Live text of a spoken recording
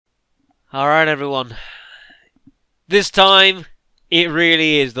Alright everyone, this time it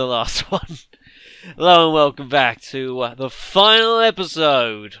really is the last one. Hello and welcome back to the final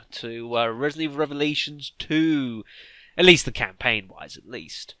episode to Resident Evil Revelations 2, at least the campaign wise at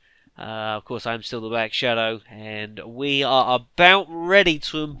least. Of course I'm still the Black Shadow and we are about ready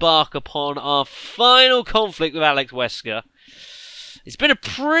to embark upon our final conflict with Alex Wesker. It's been a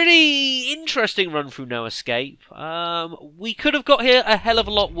pretty interesting run through No Escape. We could have got here a hell of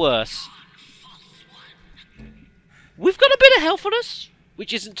a lot worse. We've got a bit of health on us,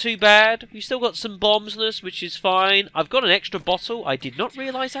 which isn't too bad. We've still got some bombs on us, which is fine. I've got an extra bottle. I did not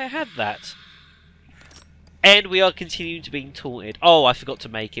realise I had that. And we are continuing to being taunted. Oh, I forgot to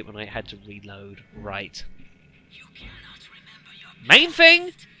make it when I had to reload. Right. Main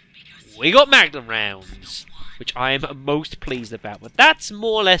thing, we got Magnum rounds, which I am most pleased about. But that's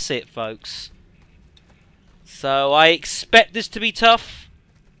more or less it, folks. So I expect this to be tough.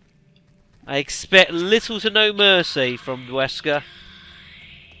 I expect little to no mercy from Wesker.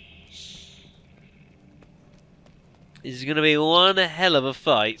 This is going to be one hell of a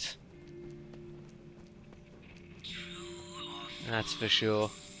fight. That's for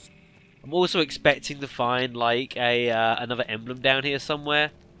sure. I'm also expecting to find like a another emblem down here somewhere.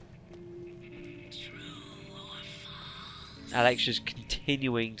 Alex just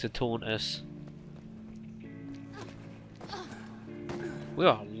continuing to taunt us. We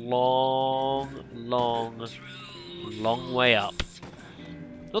are a long way up.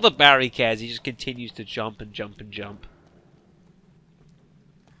 Not that Barry cares, he just continues to jump and jump and jump.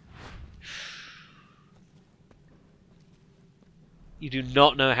 You do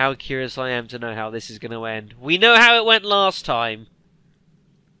not know how curious I am to know how this is going to end. We know how it went last time.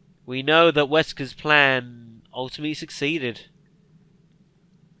 We know that Wesker's plan ultimately succeeded.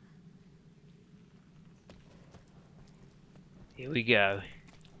 Here we go.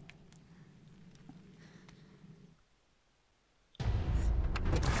 I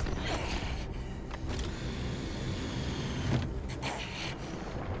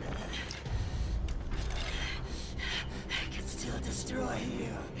can still destroy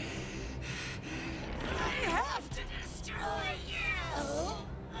you. I have to destroy you.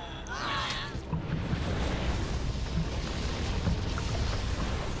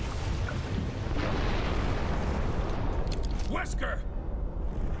 Wesker!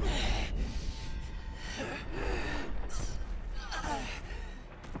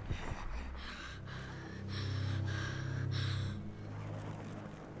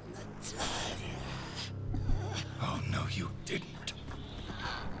 Oh no, you didn't.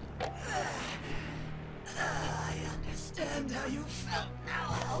 I understand how you felt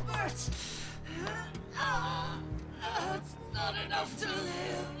now, Albert. It's not enough to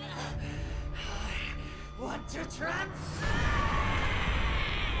live. I want to transcend.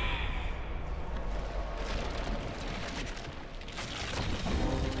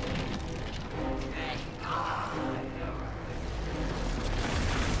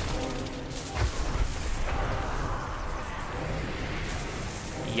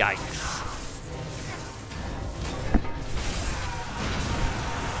 Yikes.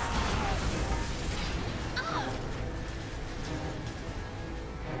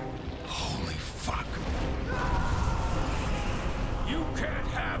 Holy fuck. You can't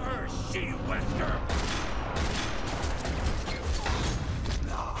have her, she Wesker!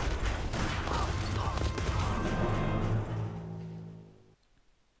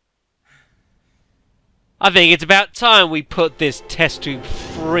 I think it's about time we put this test tube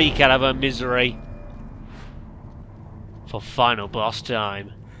freak out of her misery. For final boss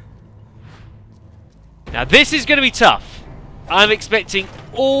time. Now this is going to be tough. I'm expecting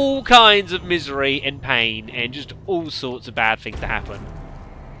all kinds of misery and pain and just all sorts of bad things to happen.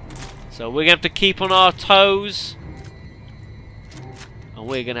 So we're going to have to keep on our toes. And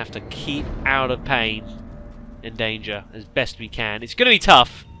we're going to have to keep out of pain and danger as best we can. It's going to be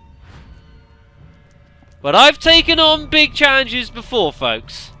tough. But I've taken on big challenges before,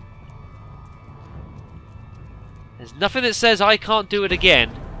 folks. There's nothing that says I can't do it again.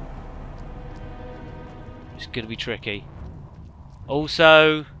 It's going to be tricky.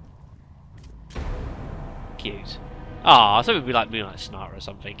 Also, cute. Ah, I thought it would be like Moonlight Sonata or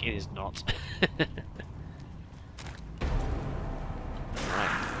something. It is not. Right.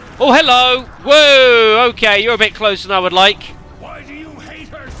 Oh, hello! Whoa! Okay, you're a bit closer than I would like. Why do you hate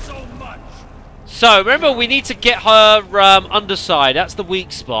her so much? So, remember, we need to get her underside. That's the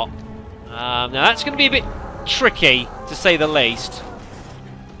weak spot. Now, that's going to be a bit tricky, to say the least. It's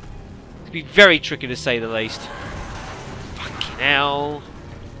going to be very tricky, to say the least. Fucking hell.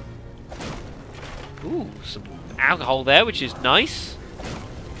 Ooh, some alcohol there, which is nice.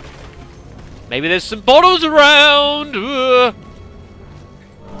 Maybe there's some bottles around.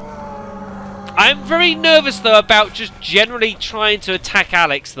 I'm very nervous though about just generally trying to attack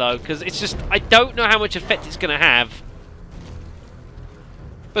Alex though, because it's just I don't know how much effect it's going to have.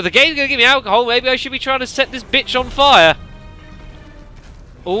 But the game's going to give me alcohol. Maybe I should be trying to set this bitch on fire.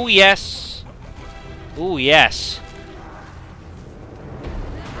 Oh yes. Oh yes.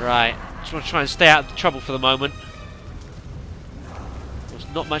 Right. Just want to try and stay out of the trouble for the moment. There's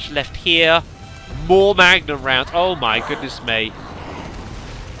not much left here. More Magnum rounds. Oh my goodness me.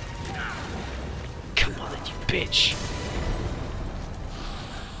 Come on then, you bitch.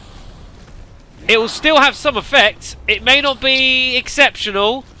 It will still have some effect. It may not be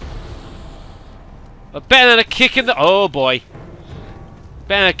exceptional. But better than a kick in the... Oh boy.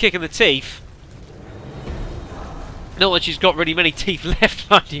 Better than a kick in the teeth. Not that she's got really many teeth left,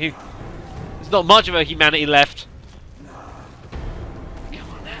 mind you. There's not much of her humanity left. Come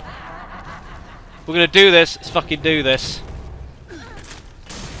on then. We're gonna do this. Let's fucking do this.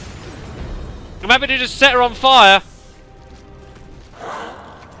 I'm happy to just set her on fire.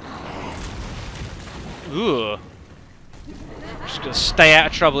 Ooh. Just gonna stay out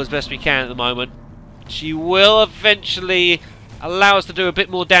of trouble as best we can at the moment. She will eventually allow us to do a bit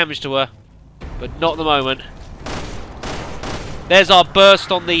more damage to her, but not at the moment. There's our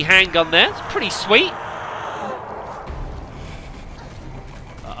burst on the handgun there. It's pretty sweet.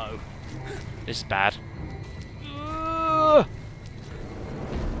 Uh-oh. This is bad.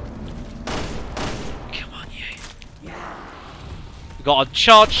 Come on, you. We've got a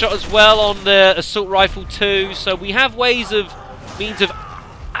charge shot as well on the assault rifle too, so we have means of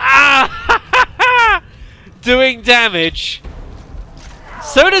doing damage.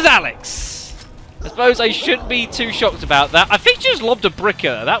 So does Alex. I suppose I shouldn't be too shocked about that. I think she just lobbed a brick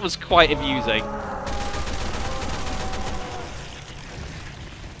at her. That was quite amusing.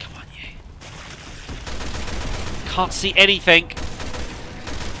 Come on, you. Can't see anything.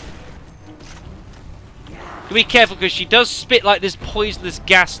 Be careful because she does spit like this poisonous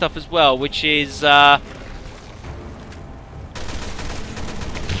gas stuff as well, which is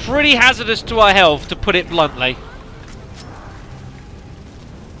pretty hazardous to our health, to put it bluntly.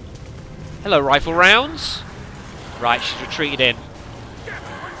 Hello, rifle rounds. Right, she's retreated in.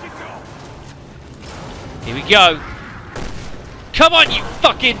 Here we go. Come on, you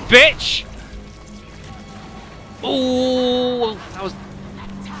fucking bitch! Ooh, that was...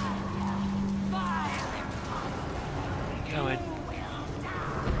 Going.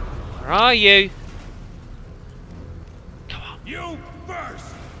 Where are you? Come on. You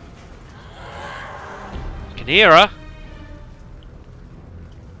first. I can hear her.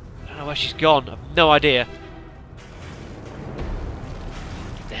 I don't know where she's gone. I've no idea.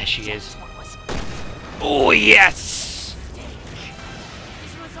 There she is. Oh yes!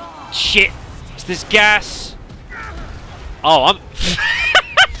 Shit! It's this gas. Oh, I'm.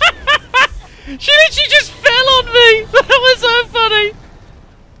 She literally just fell on me! That was so funny!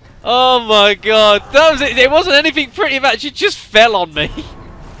 Oh my god. That was it. It wasn't anything pretty about it. She just fell on me.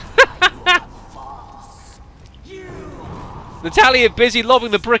 Natalia busy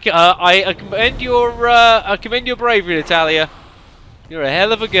lobbing the brick at her. I commend your bravery, Natalia. You're a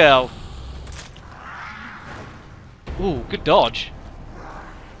hell of a girl. Ooh, good dodge.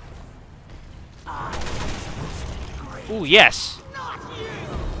 Ooh, yes.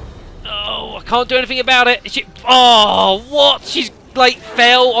 Oh, I can't do anything about it. Oh, what? She's like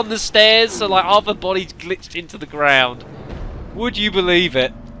fell on the stairs, so like half her body's glitched into the ground. Would you believe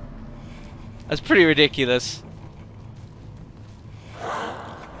it? That's pretty ridiculous.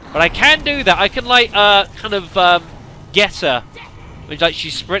 But I can do that. I can like kind of get her when like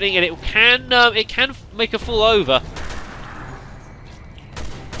she's sprinting, and it can make her fall over.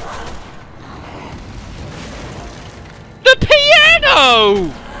 The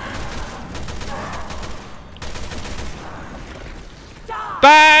piano!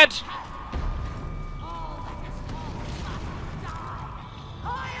 Bad!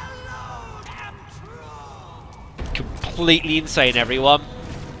 Completely insane, everyone.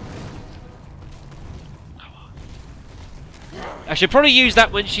 I should probably use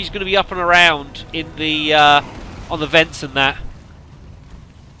that when she's going to be up and around in the on the vents and that.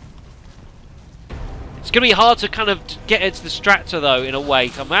 It's going to be hard to kind of get into the distract her though, in a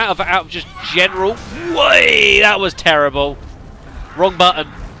way. I'm out of just general. Way, that was terrible. Wrong button.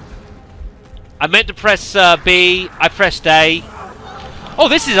 I meant to press B. I pressed A. Oh,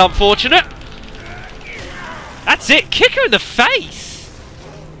 this is unfortunate. That's it. Kick her in the face.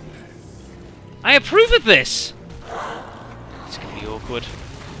 I approve of this. It's going to be awkward.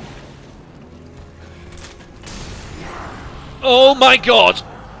 Oh my god.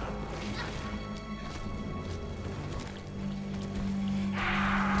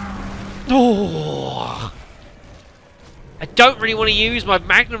 Oh! I don't really want to use my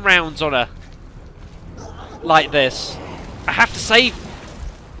magnum rounds on her like this. I have to save.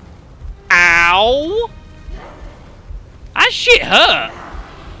 Ow! That shit hurt.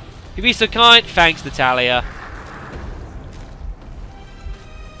 You'd be so kind. Thanks, Natalia.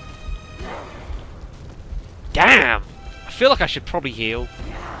 Damn! I feel like I should probably heal.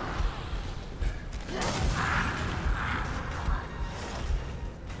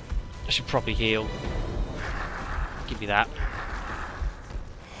 I should probably heal. Give me that.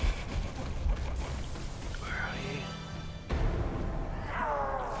 Where are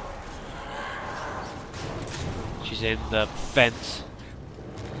you? She's in the fence.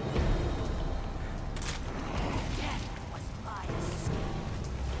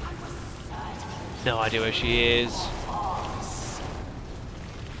 No idea where she is.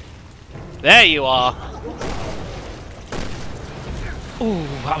 There you are. Ooh,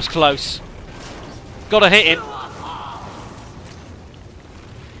 that was close. Gotta hit him.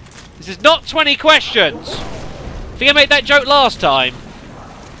 This is not 20 questions. I think I made that joke last time.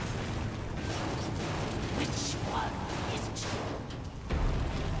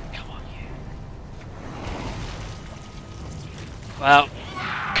 Come on, you. Well,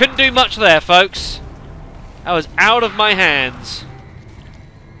 couldn't do much there, folks. That was out of my hands.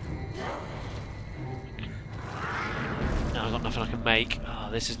 No, I've got nothing I can make. Oh,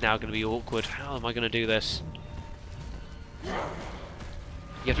 this is now going to be awkward. How am I going to do this?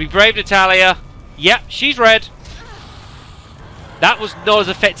 You have to be brave, Natalia. Yep, she's red. That was not as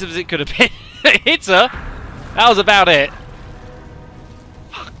effective as it could have been. It hit her. That was about it.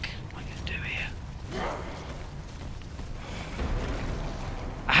 Fuck. What am I going to do here?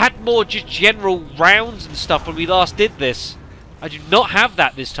 I had more just general rounds and stuff when we last did this. I do not have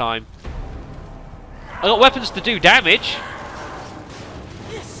that this time. I got weapons to do damage.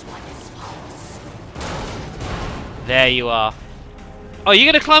 There you are. Oh, you're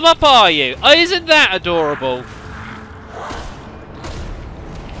going to climb up, are you? Oh, isn't that adorable?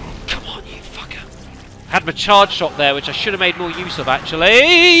 Come on, you fucker. I had my charge shot there, which I should have made more use of,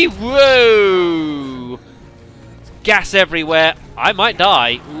 actually. Whoa! Gas everywhere. I might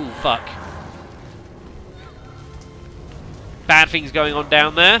die. Ooh, fuck. Bad things going on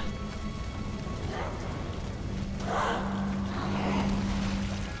down there.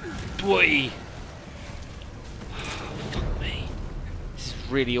 Boy.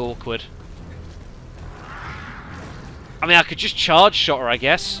 Really awkward. I mean, I could just charge shot her, I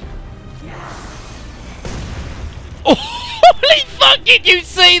guess. Oh, holy fuck, did you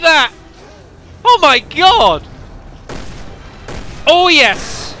see that? Oh my god! Oh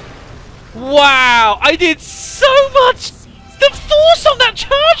yes! Wow, I did so much! The force on that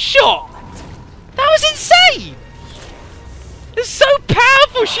charge shot! That was insane! It's so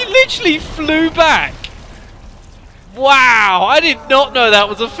powerful, she literally flew back. Wow, I did not know that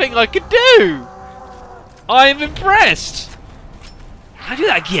was a thing I could do! I am impressed! Can I do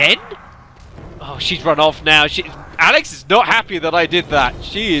that again? Oh, she's run off now. Alex is not happy that I did that.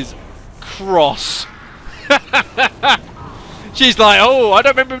 She is cross. She's like, oh, I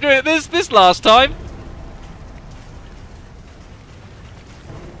don't remember doing this last time.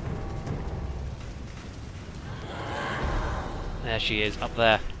 There she is, up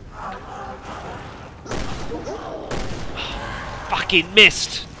there. Fucking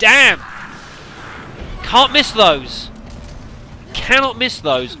missed! Damn! Can't miss those! Cannot miss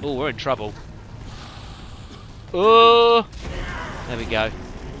those! Oh, we're in trouble. Oh! There we go.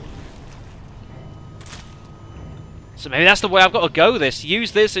 So maybe that's the way I've got to go this.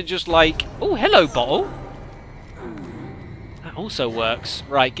 Use this and just like... Oh, hello, bottle! That also works.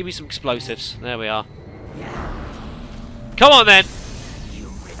 Right, give me some explosives. There we are. Come on then!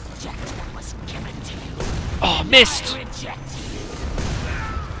 Oh, missed!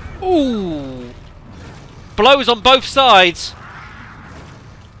 Ooh! Blows on both sides!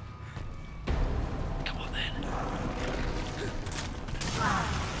 Come on then.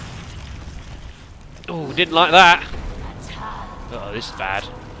 Oh, didn't like that. Uh oh, this is bad.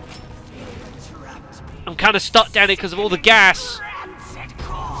 I'm kind of stuck down here because of all the gas.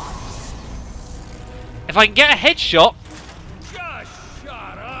 If I can get a headshot,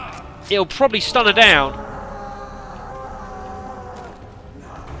 it'll probably stun her down.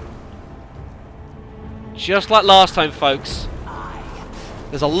 Just like last time, folks.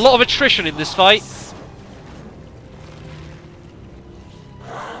 There's a lot of attrition in this fight.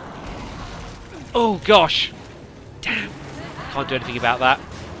 Oh gosh. Damn. Can't do anything about that.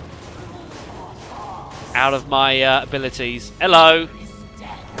 Out of my abilities. Hello.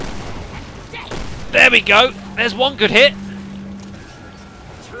 There we go. There's one good hit.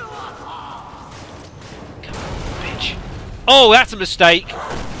 Oh, that's a mistake.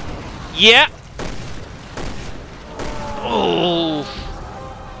 Yeah. Oh.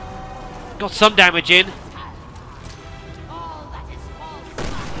 Got some damage in.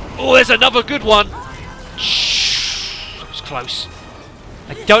 Oh, there's another good one. Shh. That was close.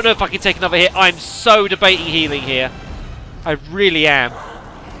 I don't know if I can take another hit. I'm so debating healing here. I really am.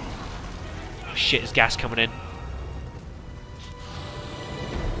 Oh shit, there's gas coming in.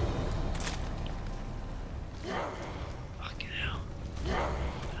 Fucking hell.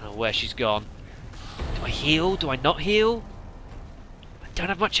 I don't know where she's gone. Do I heal? Do I not heal? I don't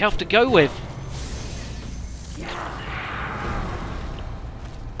have much health to go with.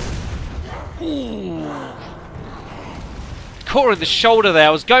 Ooh. Caught her in the shoulder there. I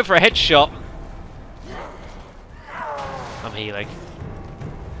was going for a headshot. I'm healing.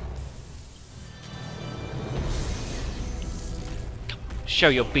 Show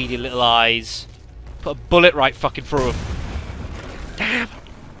your beady little eyes. Put a bullet right fucking through them. Damn.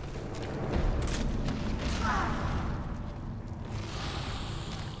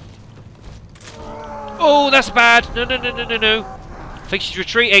 Oh, that's bad. No, no, no, no, no, no. I think she's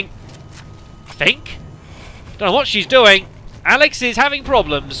retreating. I think. Don't know what she's doing. Alex is having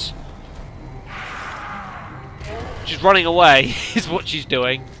problems. She's running away, is what she's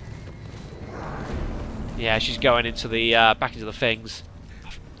doing. Yeah, she's going into the back into the things.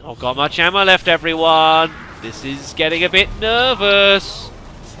 I've got much ammo left, everyone. This is getting a bit nervous.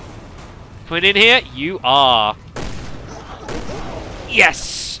 Coming in here, you are.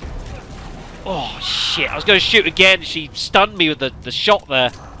 Yes. Oh shit! I was going to shoot again. She stunned me with the shot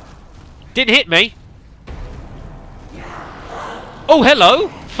there. Didn't hit me. Oh, hello!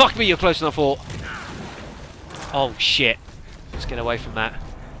 Fuck me, you're close enough, I thought. Oh, shit. Let's get away from that.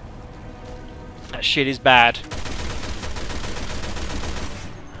 That shit is bad.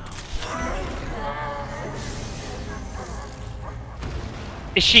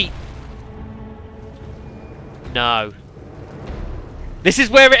 Is she... No. This is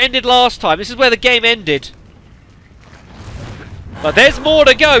where it ended last time. This is where the game ended. But there's more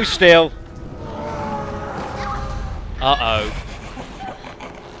to go still. Uh-oh.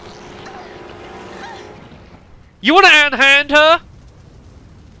 You want to hand her?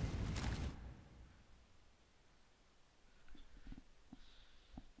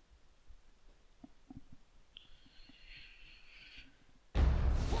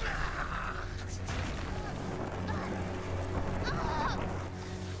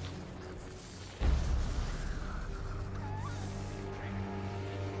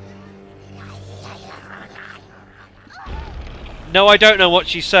 No, I don't know what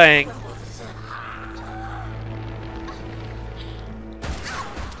she's saying.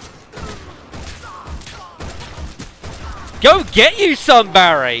 Go get you some,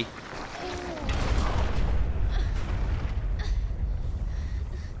 Barry!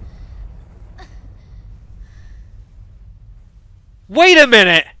 Wait a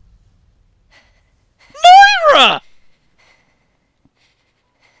minute! Moira!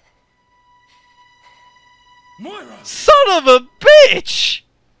 Moira! Son of a bitch!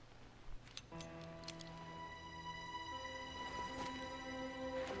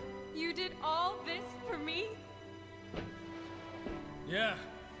 You did all this for me? Yeah.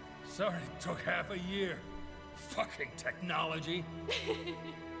 Sorry it took half a year. Fucking technology.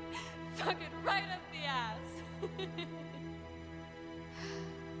 Fuck it right up the ass.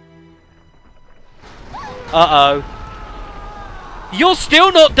 Uh-oh. You're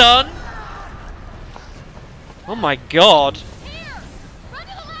still not done? Oh my god. Here! Run to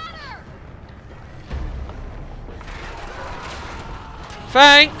the ladder!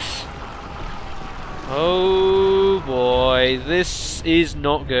 Thanks! Oh boy, this is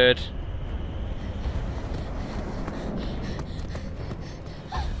not good.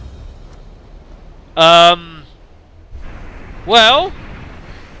 Well,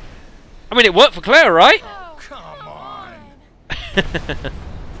 I mean it worked for Claire, right? Oh, Come on.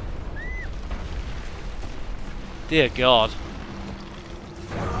 Dear God.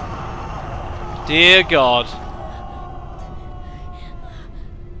 Dear God.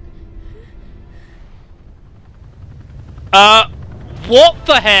 What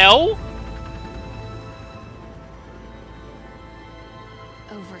the hell?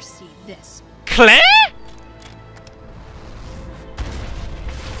 oversee this. Claire?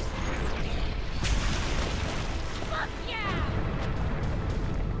 Fuck yeah!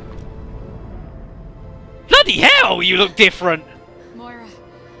 Bloody hell, you look different. Moira,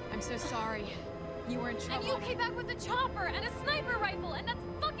 I'm so sorry. You were in trouble. And you came back with a chopper and a sniper rifle, and that's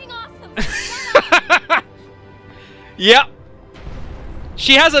fucking awesome. Yep.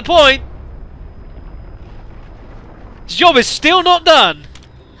 She has a point. Did job is still not done.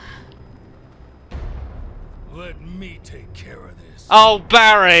 Let me take care of this. Oh,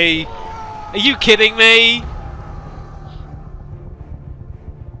 Barry. Are you kidding me?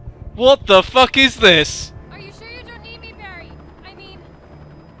 What the fuck is this? Are you sure you don't need me, Barry? I mean,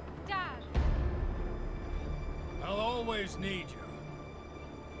 Dad. I'll always need you.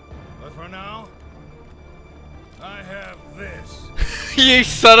 But for now, I have this. You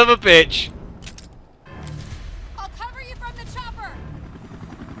son of a bitch. I'll cover you from the chopper.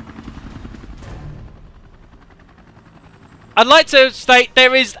 I'd like to state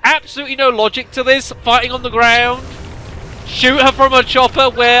there is absolutely no logic to this fighting on the ground. Shoot her from a chopper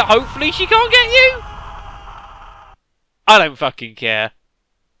where hopefully she can't get you? I don't fucking care.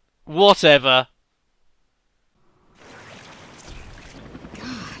 Whatever. God,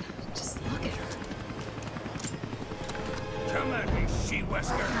 just look at her. Come at me,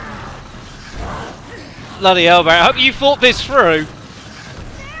 she-Wesker. Bloody hell, Barry. I hope you thought this through.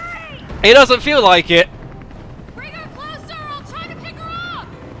 It doesn't feel like it. Bring her closer. I'll try to pick her up.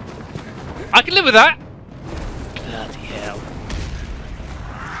 I can live with that. Bloody hell.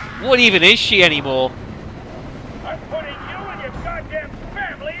 What even is she anymore? I'm putting you and your goddamn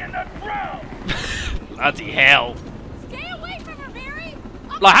family in the ground. Bloody hell. Stay away from her, Barry.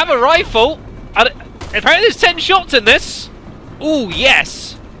 Well, I have a rifle. Apparently there's 10 shots in this. Ooh,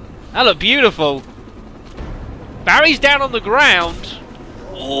 yes. That looked beautiful. Barry's down on the ground.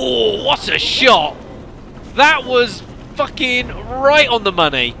 Oh, what a shot. That was fucking right on the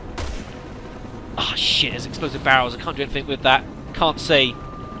money. Oh, shit, there's explosive barrels. I can't do anything with that. Can't see.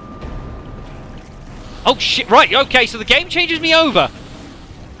 Oh, shit, right, okay, so the game changes me over.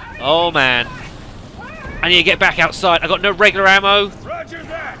 Oh, man. I need to get back outside. I got no regular ammo. Roger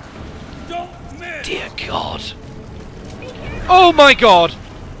that. Don't miss. Dear God. Oh, my God.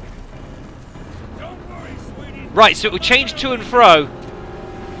 Don't worry, sweetie. Right, so it will change to and fro.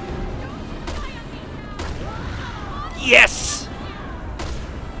 Yes!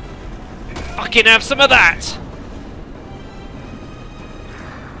 Fucking have some of that.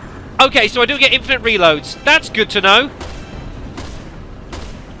 Okay, so I do get infinite reloads. That's good to know.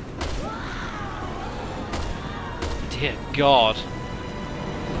 Dear God.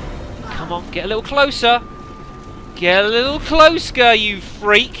 Come on, get a little closer. Get a little closer, you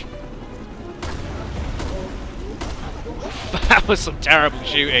freak. That was some terrible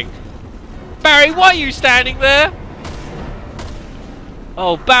shooting. Barry, why are you standing there?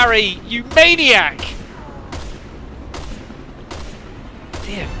 Oh, Barry, you maniac!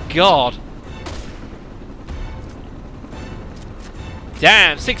 Dear God.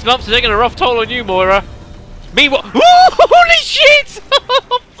 Damn, 6 months is taking a rough toll on you, Moira. Meanwhile, holy shit!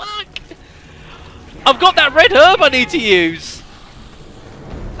 Oh, fuck! I've got that red herb I need to use.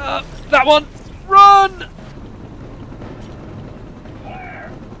 That one, run!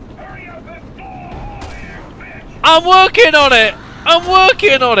 I'm working on it. I'm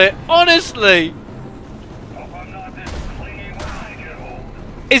working on it. Honestly.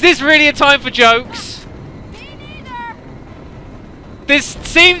 Is this really a time for jokes? Me neither. This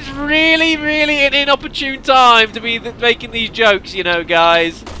seems really, really an inopportune time to be making these jokes, you know,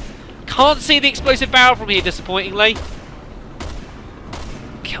 guys. Can't see the explosive barrel from here, disappointingly.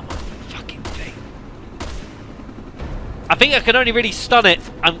 Come on, fucking thing. I think I can only really stun it.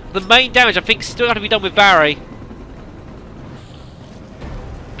 And the main damage, I think, still has to be done with Barry.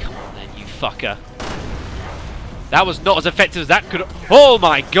 Come on, then, you fucker. That was not as effective as that could. Oh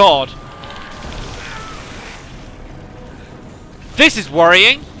my God! This is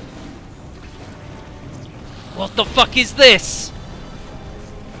worrying. What the fuck is this?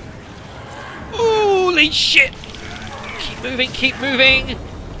 Holy shit! Keep moving, keep moving.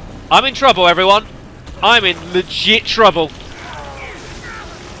 I'm in trouble, everyone. I'm in legit trouble.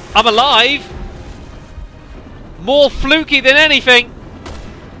 I'm alive. More fluky than anything.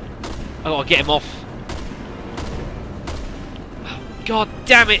 I gotta get him off. God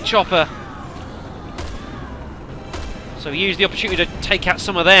damn it, Chopper. So use the opportunity to take out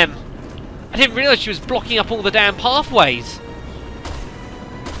some of them. I didn't realise she was blocking up all the damn pathways.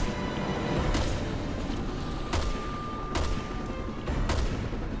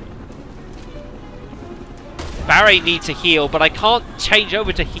 Barry needs to heal, but I can't change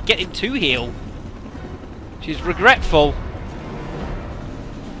over to get him to heal. She's regretful.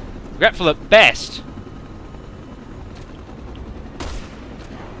 Regretful at best.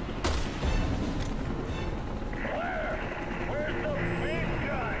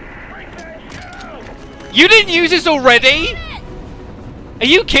 You didn't use this already? Are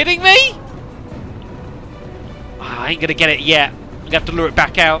you kidding me? Oh, I ain't gonna get it yet. I'm gonna have to lure it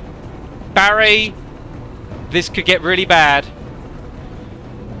back out. Barry. This could get really bad.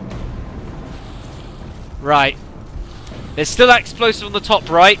 Right. There's still that explosive on the top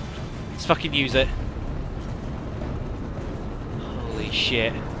right. Let's fucking use it. Holy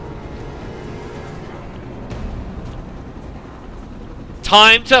shit.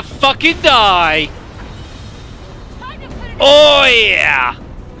 Time to fucking die! Oh yeah!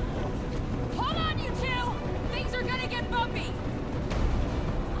 Hold on, you two! Things are gonna get bumpy!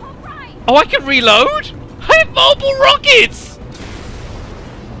 Alright! Oh, I can reload? I have multiple rockets!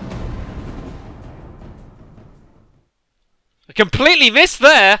 I completely missed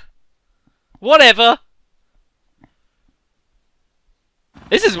there! Whatever.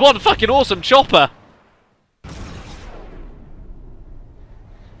 This is one fucking awesome chopper!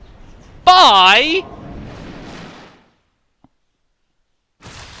 Bye!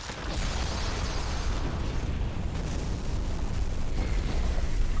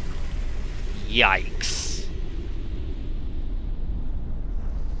 Yikes.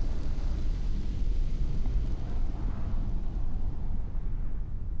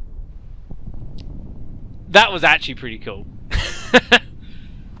 That was actually pretty cool.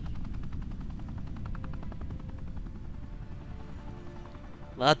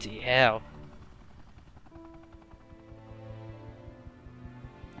 Bloody hell.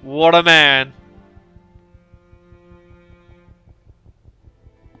 What a man.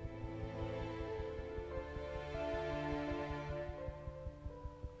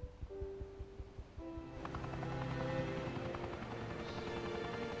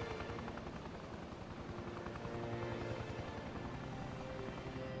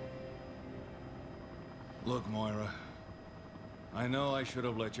 Look, Moira. I know I should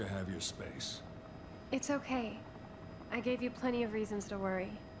have let you have your space. It's okay. I gave you plenty of reasons to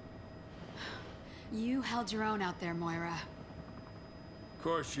worry. You held your own out there, Moira. Of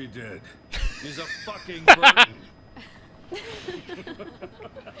course she did. She's a fucking burden.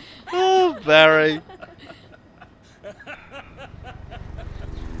 Oh, Barry.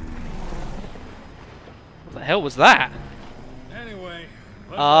 What the hell was that? Anyway,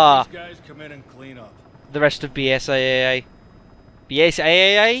 let's Ah. let these guys come in and clean up. The rest of BSAAA.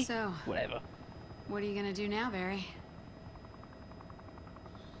 BSAAA? So, Whatever. what are you gonna do now, Barry?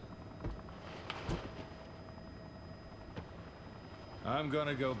 I'm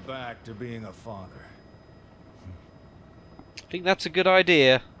gonna go back to being a father. I think that's a good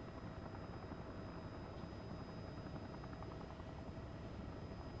idea.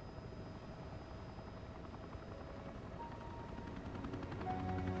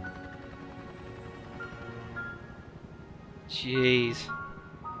 Jeez.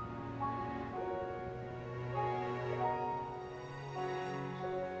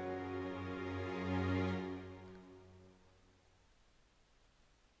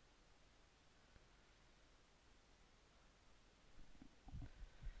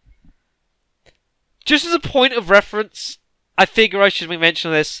 Just as a point of reference, I figure I should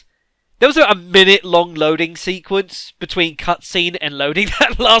mention this. There was a minute-long loading sequence between cutscene and loading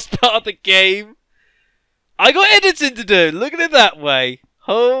that last part of the game. I got editing to do. Look at it that way.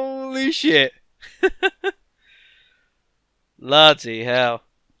 Holy shit. Bloody hell.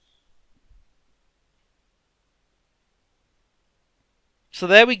 So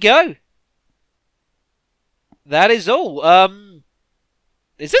there we go. That is all.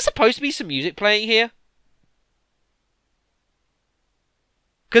 Is there supposed to be some music playing here?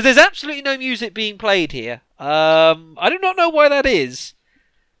 Because there's absolutely no music being played here. I do not know why that is.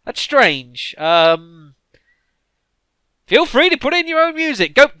 That's strange. Feel free to put in your own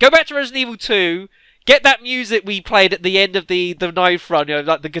music. Go back to Resident Evil 2. Get that music we played at the end of the knife run, you know,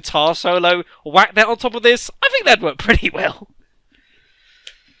 like the guitar solo. Whack that on top of this. I think that'd work pretty well.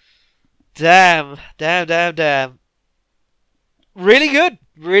 Damn. Really good.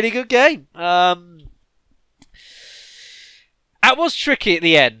 Really good game. That was tricky at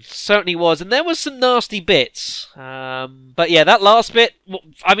the end. Certainly was. And there was some nasty bits. But yeah, that last bit, well,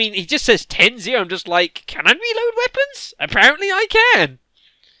 I mean, he just says 10-0. I'm just like, can I reload weapons? Apparently I can.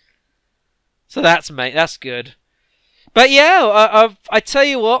 So that's good. But yeah, I tell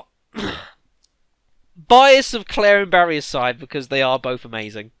you what. Bias of Claire and Barry aside, because they are both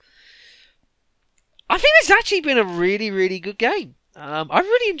amazing. I think it's actually been a really, really good game. I've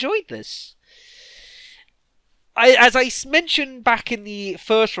really enjoyed this. As I mentioned back in the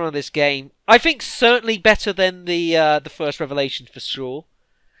first run of this game, I think certainly better than the first Revelations for sure.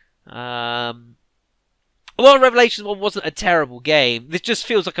 While Revelations 1 wasn't a terrible game, this just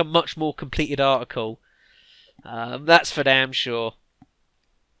feels like a much more completed article. That's for damn sure.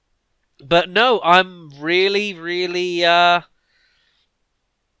 But no, I'm really, really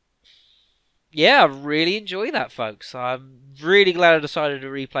yeah, I really enjoy that, folks. I'm really glad I decided to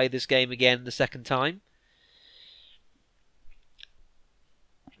replay this game again the second time.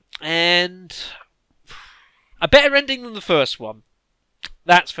 And a better ending than the first one.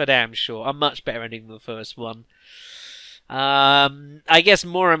 That's for damn sure. A much better ending than the first one. I guess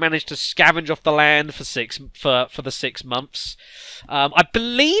Mora managed to scavenge off the land for the 6 months. I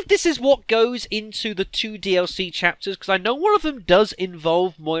believe this is what goes into the 2 DLC chapters, because I know one of them does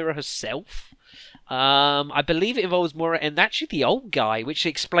involve Moira herself. I believe it involves Moira and actually the old guy, which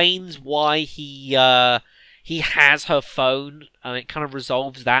explains why he has her phone. It kind of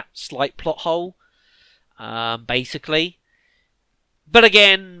resolves that slight plot hole, basically. But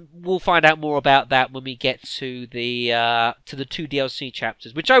again, we'll find out more about that when we get to the 2 DLC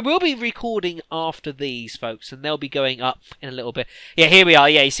chapters, which I will be recording after these, folks, and they'll be going up in a little bit. Yeah, here we are.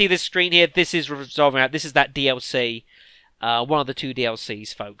 Yeah, you see this screen here? This is resolving out. This is that DLC, one of the 2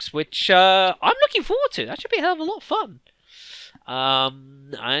 DLCs, folks, which I'm looking forward to. That should be a hell of a lot of fun.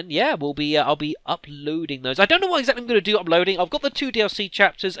 And yeah, I'll be uploading those. I don't know what exactly I'm going to do uploading. I've got the 2 DLC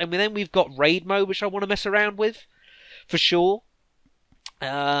chapters, and then we've got raid mode, which I want to mess around with, for sure.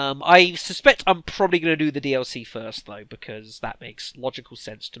 I suspect I'm probably going to do the DLC first, though, because that makes logical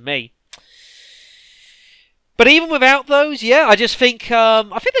sense to me. But even without those, yeah, I just think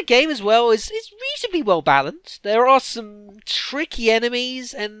the game as well is reasonably well balanced. There are some tricky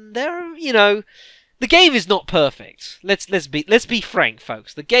enemies, and the game is not perfect. Let's be frank,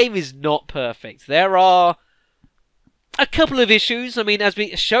 folks. The game is not perfect. There are a couple of issues. I mean, as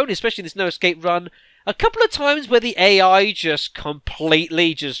we shown, especially in this No Escape run, a couple of times where the AI just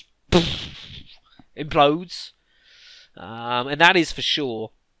completely implodes. And that is for sure.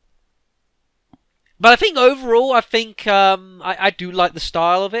 But I think overall, I do like the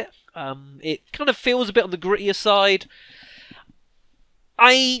style of it. It kind of feels a bit on the grittier side.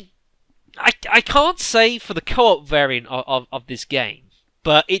 I can't say for the co-op variant of this game,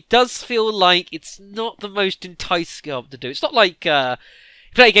 but it does feel like it's not the most enticing co-op to do. It's not like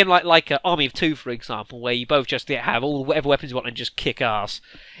play a game like Army of Two, for example, where you both just have all whatever weapons you want and just kick ass.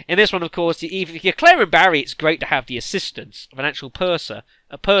 In this one, of course, if you're Claire and Barry, it's great to have the assistance of an actual person.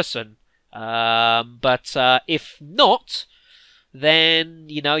 But if not, then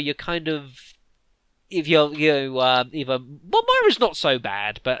you're kind of Moira's not so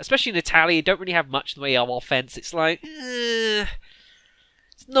bad, but especially in Italy, you don't really have much in the way of offense. It's like it's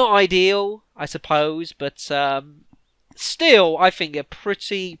not ideal, I suppose, but still, I think a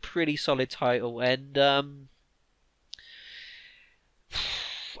pretty solid title. And I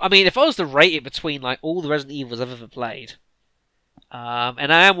mean, if I was to rate it between all the Resident Evils I've ever played,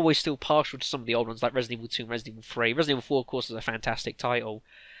 and I am always still partial to some of the old ones like Resident Evil 2 and Resident Evil 3. Resident Evil 4, of course, is a fantastic title.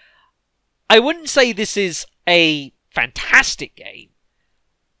 I wouldn't say this is a fantastic game,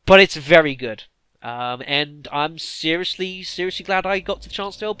 but it's very good. And I'm seriously glad I got the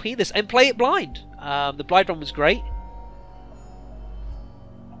chance to LP this and play it blind. The blind one was great.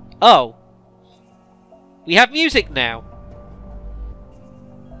 Oh. We have music now.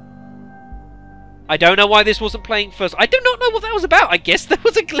 I don't know why this wasn't playing first. I do not know what that was about. I guess there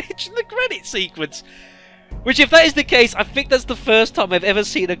was a glitch in the credit sequence. Which, if that is the case, I think that's the first time I've ever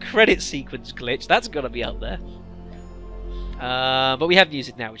seen a credit sequence glitch. That's got to be up there. But we have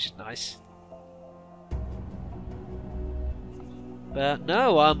music now, which is nice. But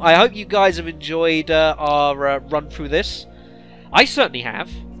no, I hope you guys have enjoyed our run through this. I certainly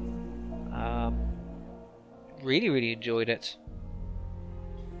have. Really enjoyed it.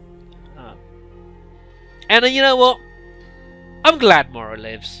 And you know what? I'm glad Mora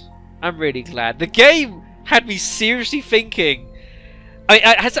lives. I'm really glad. The game had me seriously thinking.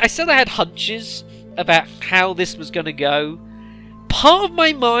 I said I had hunches about how this was going to go. Part of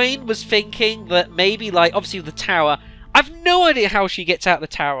my mind was thinking that maybe, obviously with the tower, I've no idea how she gets out of the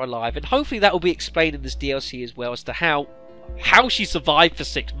tower alive, and hopefully that will be explained in this DLC as well as to how she survived for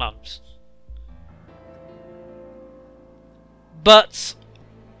 6 months. But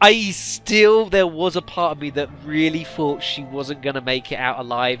there was a part of me that really thought she wasn't going to make it out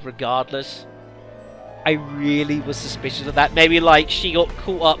alive regardless. I really was suspicious of that. Maybe she got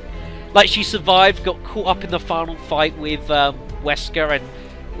caught up, she survived, got caught up in the final fight with Wesker and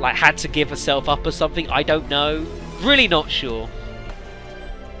had to give herself up or something. I don't know. Really not sure.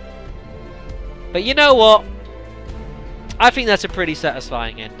 But you know what? I think that's a pretty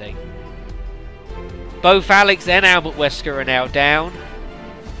satisfying ending. Both Alex and Albert Wesker are now down.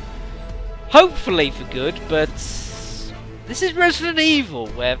 Hopefully for good, but this is Resident Evil,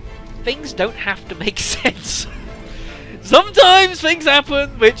 where things don't have to make sense. Sometimes things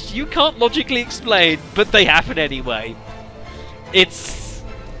happen which you can't logically explain, but they happen anyway. It's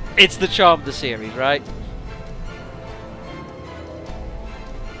It's the charm of the series, right?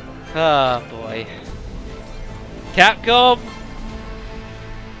 Ah, boy. Capcom!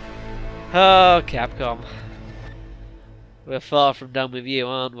 Oh, Capcom. We're far from done with you,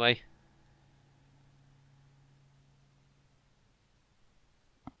 aren't we?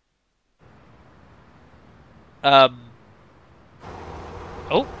 Oh!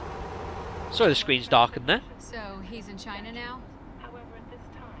 Sorry, the screen's darkened there. So, he's in China now?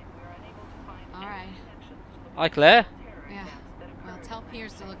 Alright. Hi, Claire. Yeah. Well, tell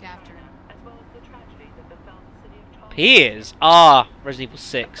Piers to look after him. Piers? Ah, Resident Evil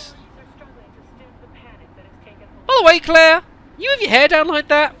 6. By the way, Claire, you have your hair down like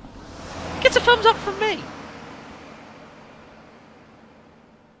that? Gets a thumbs up from me.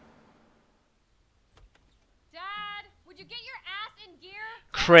 Dad, would you get your ass in gear?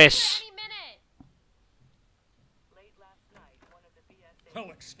 Chris. Any minute. Well,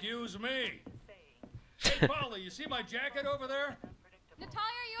 excuse me. Hey, Polly, you see my jacket over there? Natalia,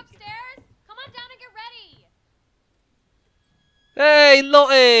 are you upstairs? Come on down and get ready. Hey,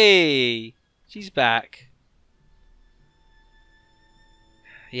 Lottie! She's back.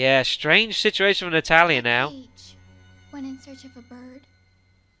 Yeah, strange situation for Natalia now. H went in search of a bird,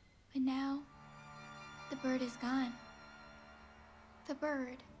 but now the bird is gone. The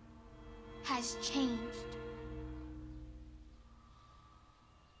bird has changed.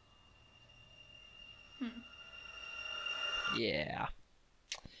 Yeah.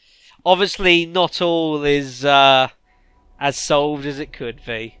 Obviously, not all is as solved as it could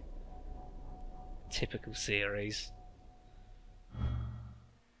be. Typical series.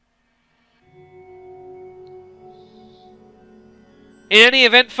 In any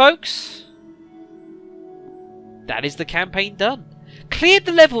event, folks, that is the campaign done. Cleared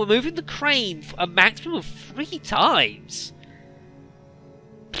the level, moving the crane a maximum of 3 times.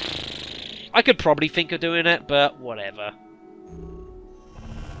 I could probably think of doing it, but whatever.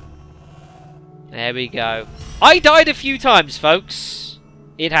 There we go. I died a few times, folks.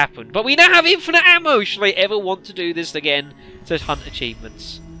 It happened. But we now have infinite ammo should I ever want to do this again to hunt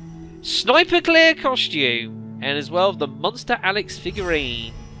achievements. Sniper Clear costume. And as well, the Monster Alex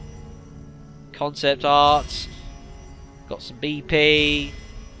figurine. Concept art. Got some BP.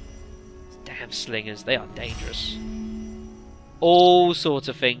 Damn slingers, they are dangerous. All sorts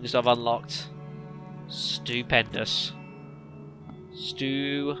of things I've unlocked. Stupendous.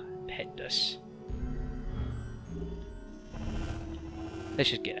 Stupendous.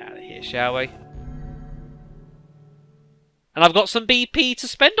 Let's just get out of here, shall we? And I've got some BP to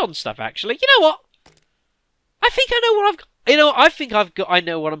spend on stuff, actually. You know what? I think I know what I've got. You know, I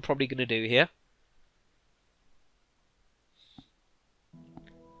know what I'm probably going to do here.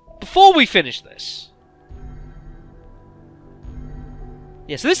 Before we finish this.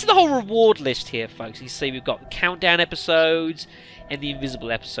 Yeah, so this is the whole reward list here, folks. You see we've got the countdown episodes and the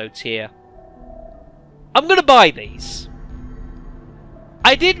invisible episodes here. I'm going to buy these.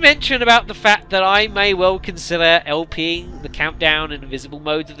 I did mention about the fact that I may well consider LPing the countdown and invisible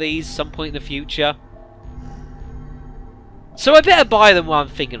modes of these some point in the future. So I better buy them while I'm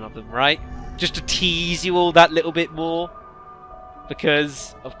thinking of them, right? Just to tease you all that little bit more.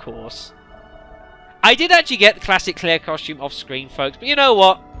 Because, of course. I did actually get the classic Claire costume off screen, folks. But you know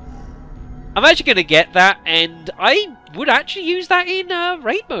what? I'm actually going to get that. And I would actually use that in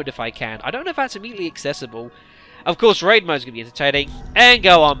raid mode if I can. I don't know if that's immediately accessible. Of course, raid mode is going to be entertaining. And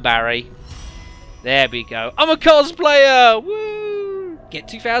go on, Barry. There we go. I'm a cosplayer! Woo! Get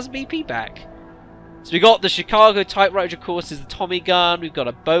 2,000 BP back. So we got the Chicago typewriter, of course, is the Tommy gun. We've got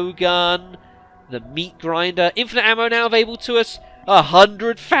a bow gun. The meat grinder. Infinite ammo now available to us.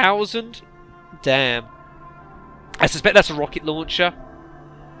 100,000. Damn. I suspect that's a rocket launcher.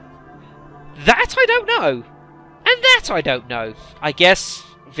 That I don't know. And that I don't know. I guess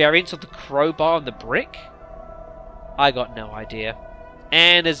variants of the crowbar and the brick? I got no idea.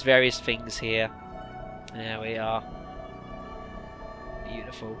 And there's various things here. There we are.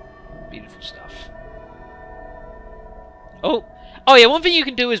 Beautiful. Beautiful stuff. Oh yeah, one thing you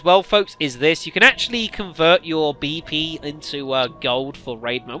can do as well, folks, is this. You can actually convert your BP into gold for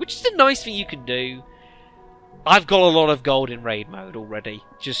raid mode, which is a nice thing you can do. I've got a lot of gold in raid mode already.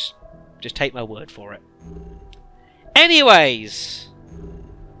 Just take my word for it. Anyways,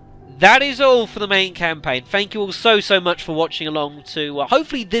 that is all for the main campaign. Thank you all so much for watching along to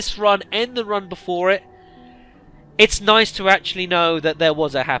hopefully this run and the run before it. It's nice to actually know that there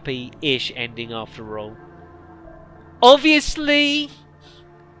was a happy-ish ending after all. Obviously,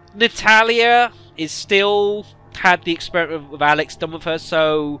 Natalia is still had the experiment with Alex done with her,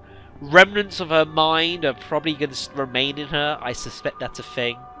 so remnants of her mind are probably going to remain in her. I suspect that's a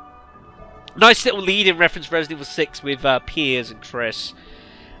thing. Nice little lead in reference to Resident Evil 6 with Piers and Chris.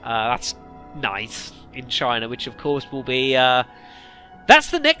 That's nice in China, which of course will be...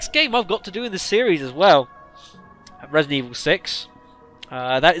 that's the next game I've got to do in the series as well. Resident Evil 6.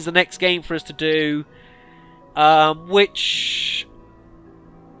 That is the next game for us to do, which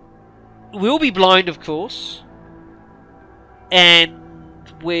will be blind, of course, and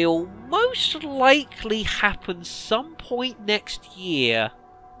will most likely happen some point next year.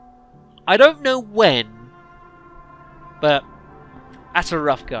 I don't know when, but that's a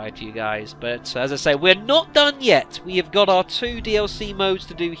rough guide for you guys. But as I say, we're not done yet. We have got our 2 DLC modes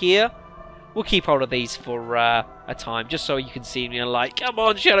to do here. We'll keep hold of these for a time, just so you can see me and like, come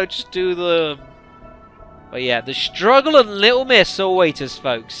on, Shadow, just do them. But yeah, the struggle and little miss await us,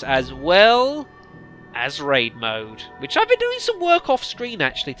 folks, as well as raid mode, which I've been doing some work off screen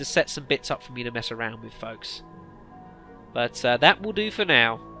actually to set some bits up for me to mess around with, folks. But that will do for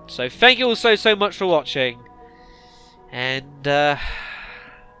now. So thank you all so much for watching, and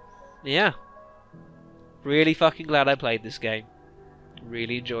yeah, really fucking glad I played this game.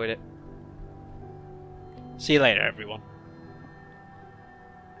 Really enjoyed it. See you later, everyone.